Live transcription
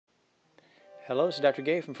Hello, this is Dr.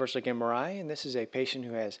 Gay from First Look MRI, and this is a patient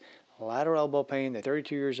who has lateral elbow pain. They're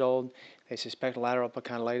 32 years old. They suspect lateral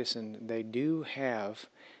epicondylitis, and they do have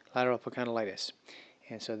lateral epicondylitis.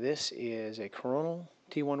 And so this is a coronal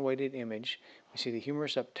T1 weighted image. We see the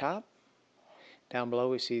humerus up top. Down below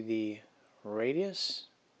we see the radius,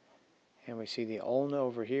 and we see the ulna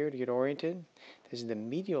over here to get oriented. This is the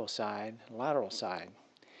medial side, lateral side.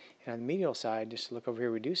 And on the medial side, just look over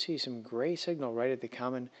here, we do see some gray signal right at the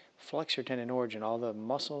common flexor tendon origin. All the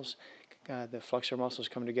muscles, the flexor muscles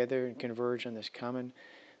come together and converge on this common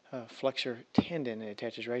flexor tendon. It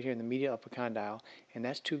attaches right here in the medial epicondyle, and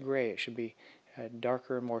that's too gray. It should be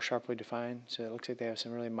darker and more sharply defined. So it looks like they have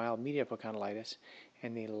some really mild medial epicondylitis.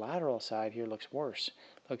 And the lateral side here looks worse.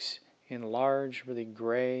 Looks enlarged, really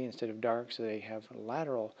gray instead of dark, so they have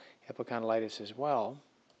lateral epicondylitis as well.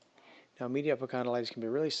 Now, medial epicondylitis can be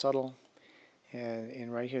really subtle,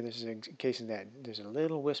 and right here, this is a case of that. There's a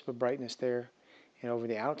little wisp of brightness there, and over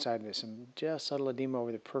the outside, there's some just subtle edema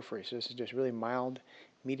over the periphery. So this is just really mild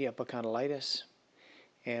medial epicondylitis.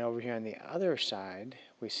 And over here on the other side,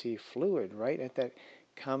 we see fluid right at that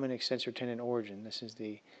common extensor tendon origin. This is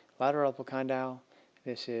the lateral epicondyle.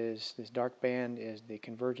 This dark band is the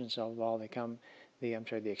convergence of all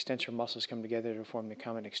the extensor muscles come together to form the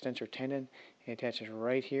common extensor tendon. It attaches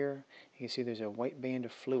right here. You can see there's a white band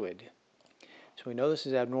of fluid. So we know this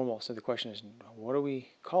is abnormal. So the question is, what do we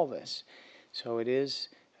call this? So it is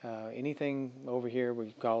anything over here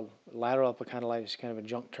we call lateral epicondylitis, kind of a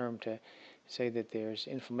junk term to say that there's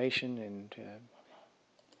inflammation and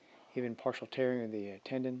even partial tearing of the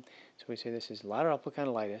tendon. So we say this is lateral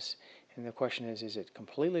epicondylitis. And the question is it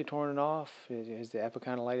completely torn off? Is the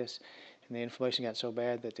epicondylitis and the inflammation got so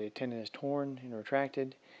bad that the tendon is torn and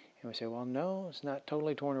retracted? And we say, well, no, it's not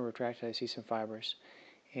totally torn or retracted. I see some fibers.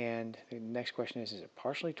 And the next question is it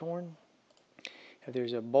partially torn? If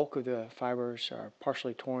there's a bulk of the fibers are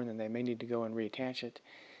partially torn, then they may need to go and reattach it.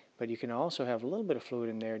 But you can also have a little bit of fluid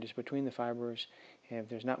in there just between the fibers. And if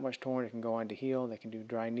there's not much torn, it can go on to heal. They can do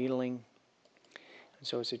dry needling. And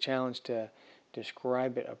so it's a challenge to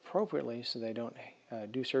describe it appropriately so they don't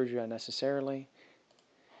do surgery unnecessarily,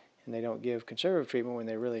 and they don't give conservative treatment when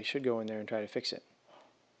they really should go in there and try to fix it.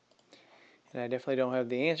 And I definitely don't have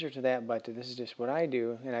the answer to that, but this is just what I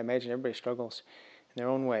do, and I imagine everybody struggles in their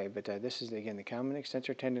own way. But this is, again, the common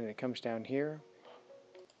extensor tendon that comes down here.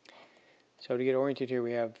 So to get oriented here,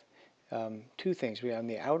 we have two things. We have on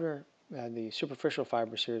the outer, the superficial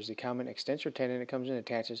fibers here is the common extensor tendon that comes in and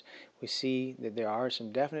attaches. We see that there are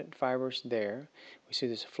some definite fibers there. We see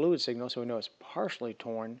this fluid signal, so we know it's partially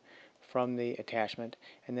torn from the attachment.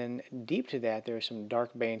 And then deep to that, there's some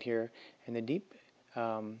dark band here, and the deep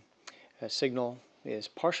signal is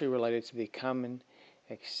partially related to the common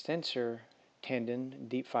extensor tendon,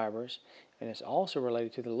 deep fibers, and it's also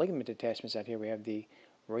related to the ligament attachments out here. We have the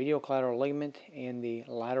radial collateral ligament and the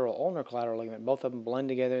lateral ulnar collateral ligament. Both of them blend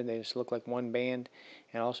together. They just look like one band.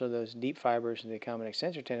 And also those deep fibers and the common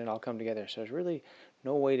extensor tendon all come together. So there's really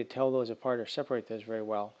no way to tell those apart or separate those very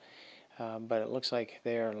well. But it looks like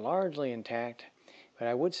they are largely intact. But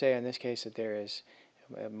I would say in this case that there is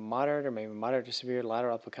a moderate or maybe moderate to severe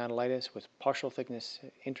lateral epicondylitis with partial thickness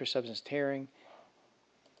intrasubstance tearing,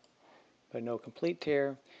 but no complete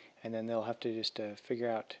tear. And then they'll have to just figure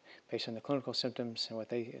out, based on the clinical symptoms and what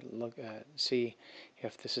they see,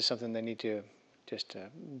 if this is something they need to just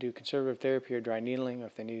do conservative therapy or dry needling, or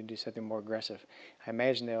if they need to do something more aggressive. I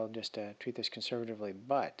imagine they'll just treat this conservatively,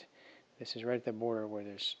 but this is right at the border where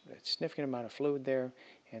there's a significant amount of fluid there,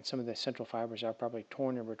 and some of the central fibers are probably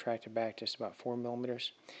torn and retracted back just about 4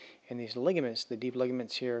 millimeters. And these ligaments, the deep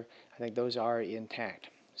ligaments here, I think those are intact.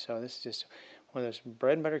 So this is just one of those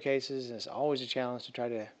bread and butter cases. It's always a challenge to try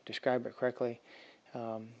to describe it correctly.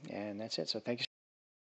 And that's it. So thank you.